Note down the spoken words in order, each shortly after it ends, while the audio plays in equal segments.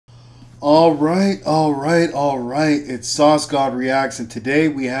All right. It's Sauce God Reacts, and today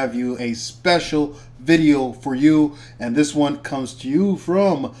we have you a special video for you, and this one comes to you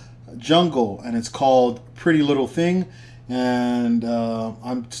from Jungle, and it's called Pretty Little Thing. And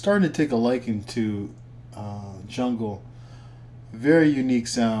I'm starting to take a liking to Jungle. Very unique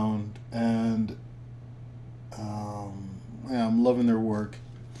sound, and yeah, I'm loving their work.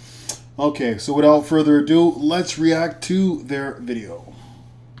 Okay, so without further ado, let's react to their video.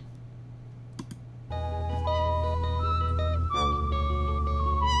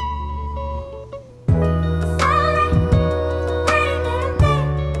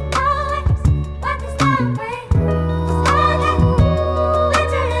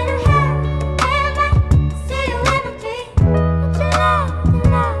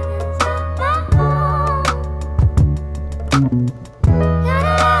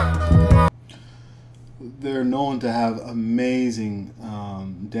 They're known to have amazing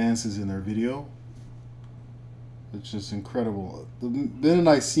dances in their video. It's just incredible. The minute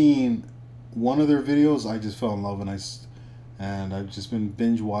I seen one of their videos, I just fell in love, and I've just been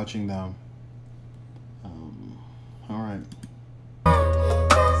binge watching them. All right.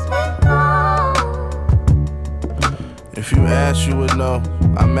 If you ask, you would know.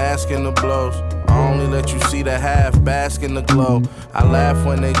 I'm masking the blows. I only let you see the half, bask in the glow. I laugh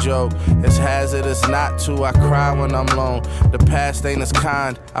when they joke. It's hazardous not to. I cry when I'm alone. The past ain't as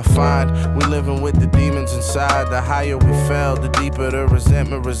kind. I find we living with the demons inside. The higher we fell, the deeper the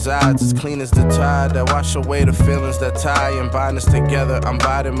resentment resides. As clean as the tide that wash away the feelings that tie and bind us together. I'm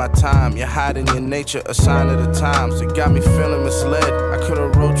biding my time. You're hiding your nature, a sign of the times. It got me feeling misled. I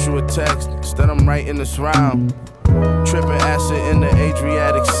could've wrote you a text. Instead I'm writing this round. Tripping acid in the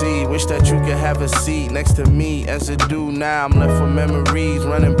Adriatic Sea. Wish that you could have a seat next to me as it do now. I'm left with memories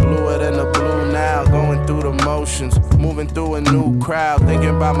running bluer than the blue now. Going through the motions, moving through a new crowd. Thinking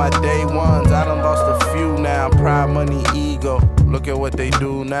about my day ones, I done lost a few now. Pride, money, ego, look at what they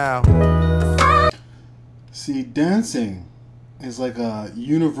do now. See, dancing is like a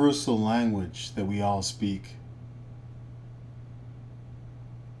universal language that we all speak.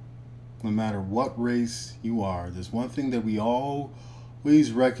 No matter what race you are, there's one thing that we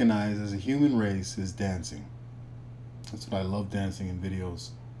always recognize as a human race is dancing. That's what I love, dancing in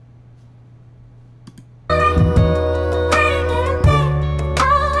videos.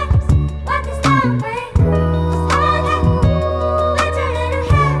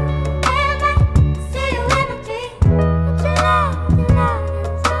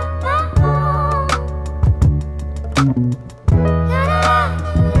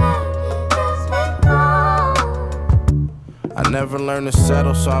 I never learned to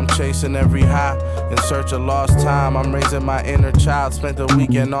settle, so I'm chasing every high. In search of lost time, I'm raising my inner child. Spent the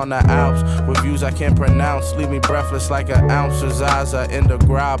weekend on the Alps with views I can't pronounce. Leave me breathless like an ounce of Zaza in the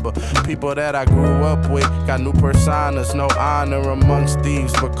grabber. People that I grew up with got new personas. No honor amongst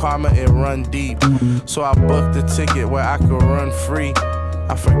thieves, but karma, it run deep. So I booked a ticket where I could run free.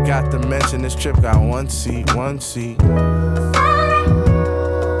 I forgot to mention this trip got one seat.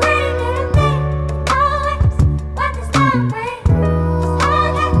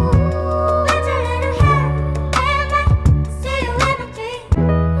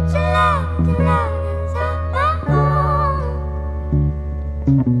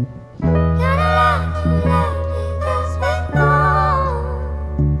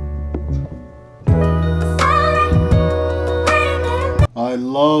 I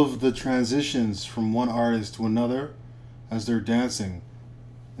love the transitions from one artist to another as they're dancing.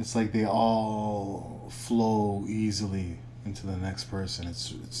 It's like they all flow easily into the next person.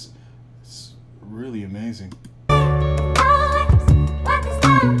 It's really amazing.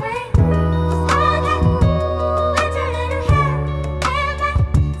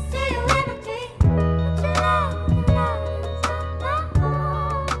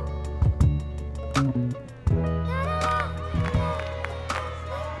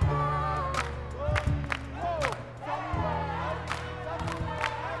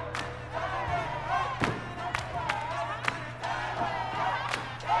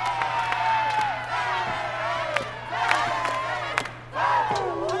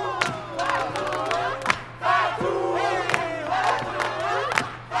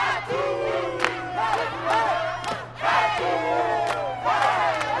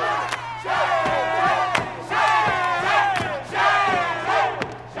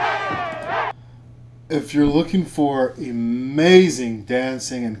 If you're looking for amazing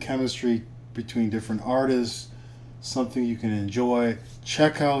dancing and chemistry between different artists, something you can enjoy,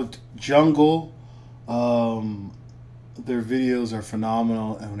 check out Jungle. Their videos are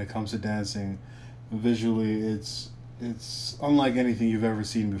phenomenal, and when it comes to dancing, visually, it's It's unlike anything you've ever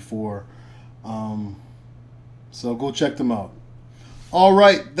seen before. So go check them out. All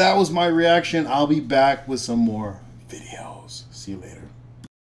right, that was my reaction. I'll be back with some more videos. See you later.